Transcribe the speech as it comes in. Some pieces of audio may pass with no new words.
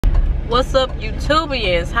What's up,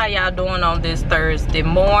 YouTubians? How y'all doing on this Thursday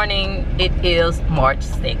morning? It is March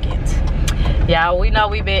 2nd. Y'all, we know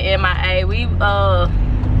we been MIA. We ain't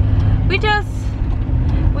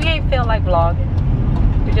feel like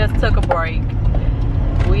vlogging. We just took a break.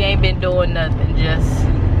 We ain't been doing nothing, just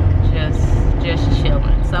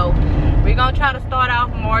chilling. So we're gonna try to start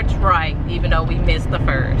off March right, even though we missed the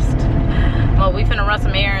first. Well, we finna run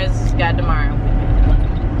some errands. Got tomorrow.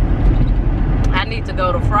 I need to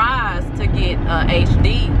go to Fry's to get a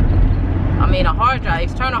hard drive,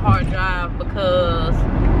 external hard drive, because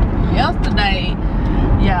yesterday,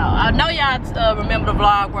 y'all, I know y'all remember the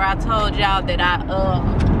vlog where I told y'all that I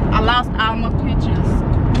lost all my pictures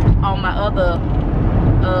on my other,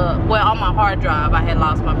 well, on my hard drive. I had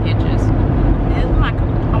lost my pictures.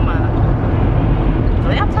 On my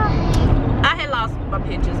laptop, I had lost my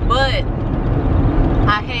pictures, but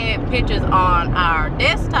I had pictures on our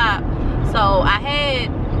desktop. So I had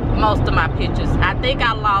most of my pictures. I think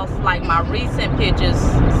I lost like my recent pictures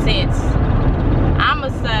since, I'ma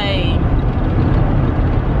say,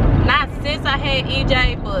 not since I had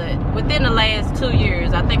EJ, but within the last 2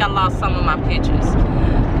 years, I think I lost some of my pictures.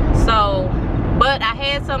 So, but I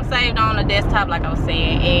had some saved on the desktop, like I was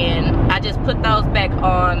saying, and I just put those back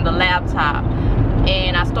on the laptop.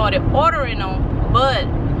 And I started ordering them, but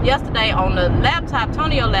yesterday on the laptop,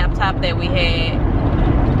 Tonio laptop that we had,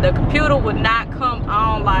 the computer would not come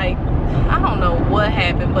on. Like, I don't know what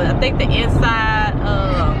happened, but I think the inside,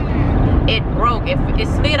 it broke. It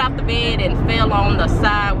slid off the bed and fell on the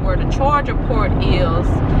side where the charger port is,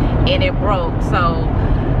 and it broke. So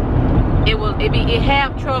it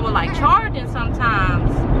have trouble like charging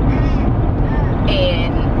sometimes.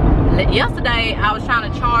 And yesterday I was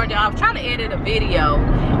trying to charge it. I was trying to edit a video,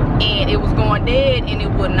 and it was going dead, and it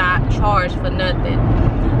would not charge for nothing.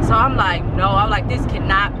 So I'm like, no, I'm like, this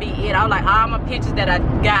cannot be it. I was like, all my pictures that I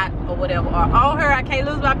got or whatever are on her. I can't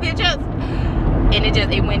lose my pictures. And it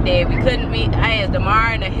went dead. We couldn't meet. I asked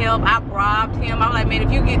Damari to help. I bribed him. I was like, man, if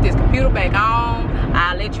you get this computer back on,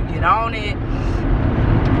 I'll let you get on it.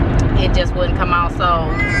 It just wouldn't come out. So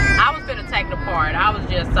I was finna take it apart. I was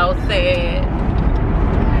just so sad.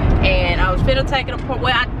 And I was finna take it apart.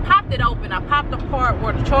 Well, I popped it open. I popped the part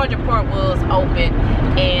where the charger port was open,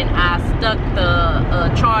 and I stuck the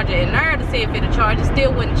charger in there to see if it'll charge. It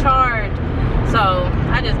still wouldn't charge. So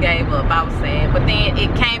I just gave up. I was sad. But then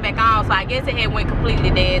it came back on, so I guess it had went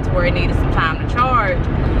completely dead to where it needed some time to charge.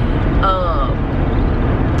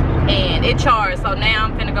 And it charged. So now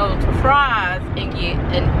I'm finna go to Fry's and get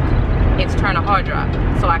an external hard drive,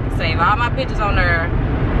 so I can save all my pictures on there.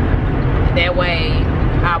 That way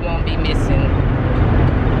I won't be missing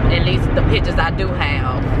at least the pictures I do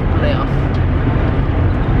have left.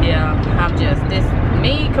 Yeah, I'm just,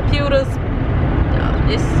 computers,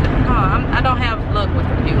 I don't have luck with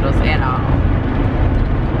computers at all.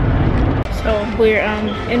 So we're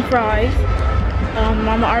in Fry's.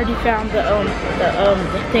 Mama already found the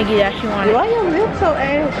thingy that she wanted. Why your lips so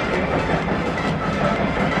ass?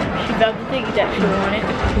 She found the thingy that she wanted.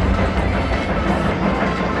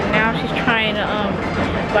 Now she's trying to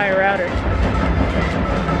buy a router.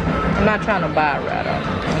 I'm not trying to buy a router.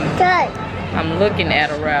 I'm looking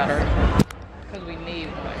at a router because we need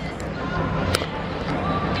one.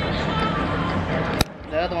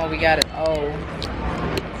 The other one we got is old.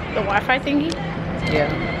 The Wi-Fi thingy?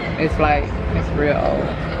 Yeah, it's real old.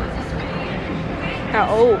 How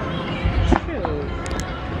old?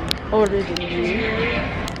 Shoot. Older than you.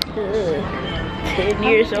 10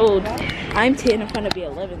 years old. I'm 10, I'm gonna be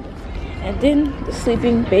 11. And then the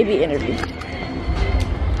sleeping baby interview.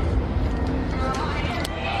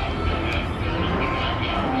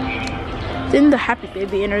 Then the happy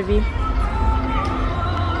baby interview.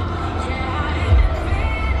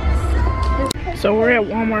 So we're at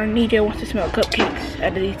Walmart and EJ wants to smell cupcakes out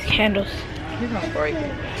of these candles. He's gonna break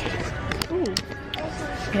it. Ooh.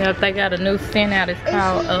 Yeah, they got a new scent out. It's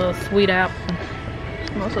called Sweet Apple.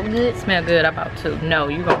 Smells so good. Smell good. I bought two. No,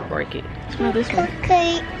 you gonna break it. Smell this one.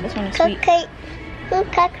 Cupcake. This one is sweet. Cupcake.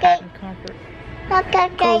 Cotton Comfort.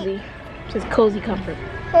 Cupcake. Cozy. It says cozy comfort.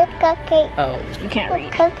 Cupcake. Oh, You can't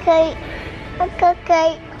read. Cupcake.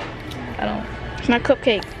 Cupcake. I don't. It's not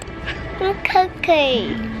cupcake.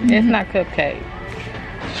 Cupcake. It's not cupcake.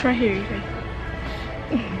 It's right here.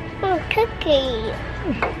 Cookie.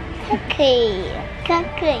 Cookie.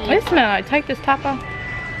 Cookie. It smell like. Take this top off.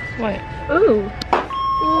 What? Ooh.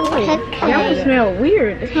 Cookie. That smell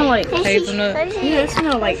weird. It smells like Hazelnut. Yeah, it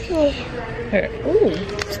smells like. Here. Ooh.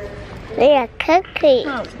 Yeah, cookie.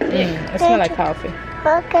 It smells like coffee.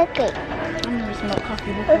 Oh, cookie. I've never smelled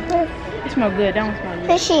coffee before. It smells good. That one smells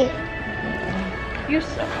good. Fishy. You're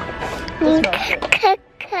so. Cookie.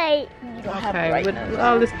 cookie. You don't have it Okay, right with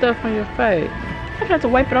now. all this stuff on your face. I tried to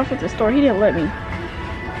wipe it off at the store. He didn't let me.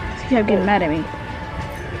 He kept getting mad at me.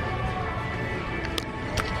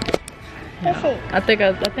 Cookie. I think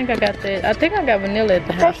I got that. I think I got vanilla at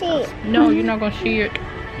the house. Cookie. No, you're not gonna share it.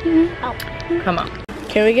 Oh. Come on.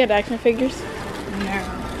 Can we get action figures? No.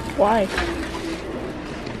 Why?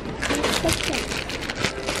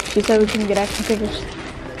 She said we can get action figures.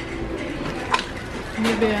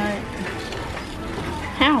 You be alright.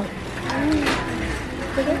 How?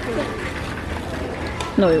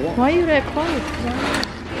 No, it won't. Why are you that close?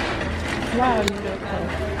 Why are you that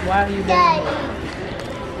close? Why are you that close?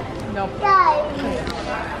 No.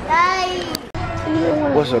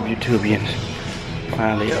 What's up, YouTubians?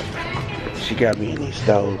 Finally up. She got me in these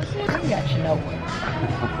stoves. I got you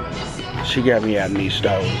nowhere. She got me out in these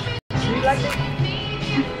stoves. You like it?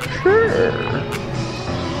 Sure.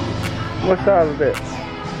 What size is that?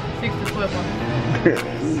 6 to 12 on.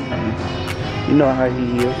 You know how he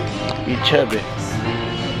is. He chubby.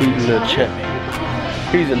 He's a little chubby.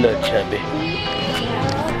 He's a little chubby.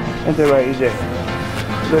 Ain't that right, EJ?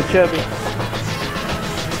 Little chubby.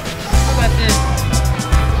 How about this?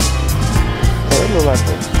 Oh, that look like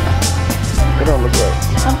that. That don't look right.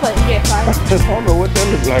 I'm putting get five. I don't know what that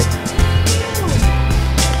looks like.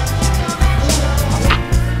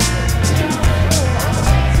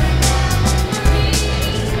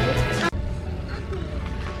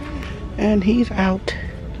 And he's out.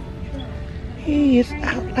 He is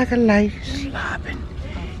out like a light. Slobbing.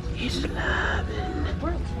 He's slobbing.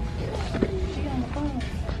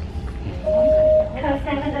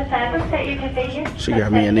 She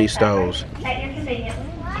got me in these stoves.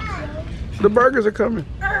 The burgers are coming.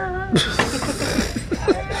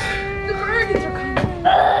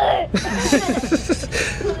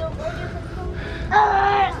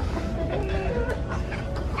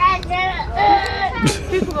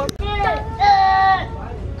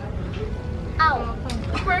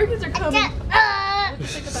 Burgers are coming.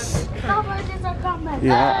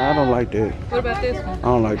 Yeah, I don't like that. What about this one? I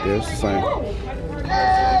don't like that. It's the same.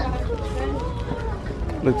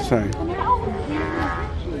 Look the same.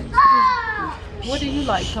 What do you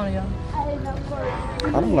like, Tonyo? I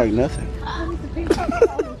don't like nothing. Well,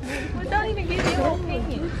 don't even give your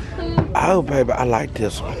opinion. Oh, baby, I like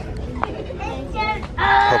this one.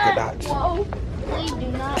 Polka dots.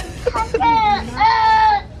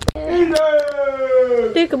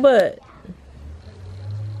 Stick a butt.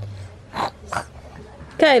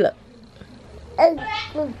 Caleb.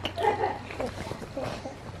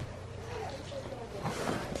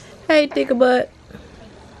 Hey, thick a butt.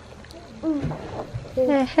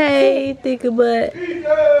 Hey, thick a butt.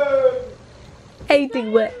 Hey, thick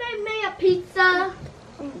a butt. Make me a pizza.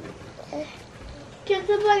 Can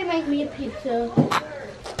somebody make me a pizza?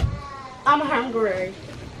 I'm hungry.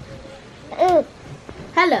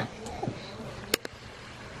 Hello.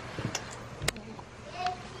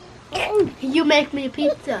 You make me a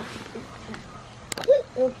pizza.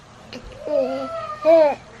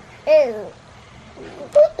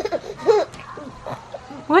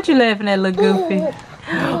 What you laughing at, little goofy?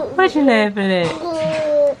 What you laughing at?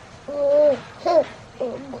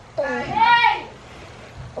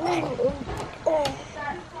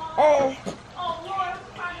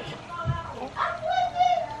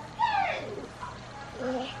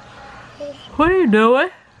 What are you doing?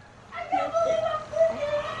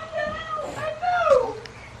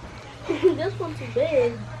 This one's too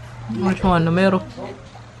big. Which one? The middle?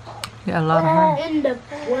 Got a lot of hair. And the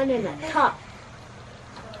one in the top.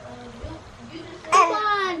 Come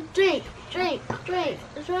on, drink, drink, drink,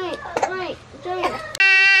 drink, drink, drink.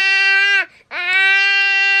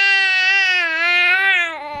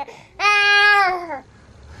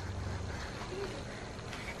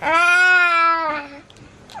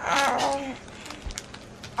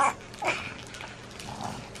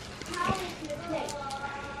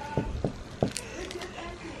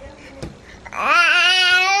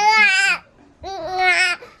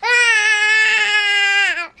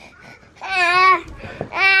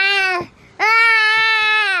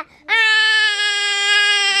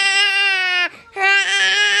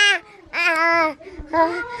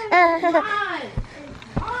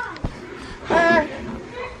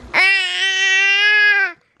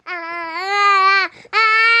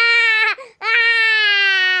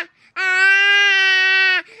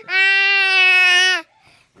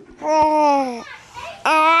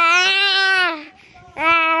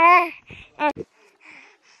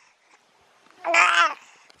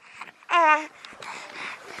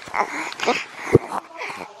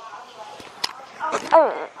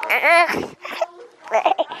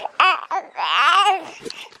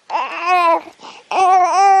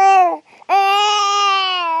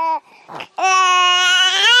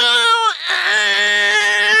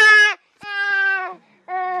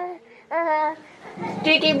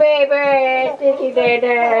 Sticky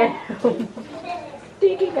baby.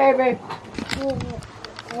 Sticky baby.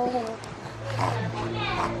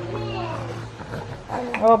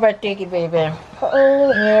 Oh, about Sticky baby.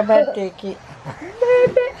 Oh, yeah, about Sticky.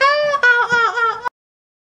 Baby.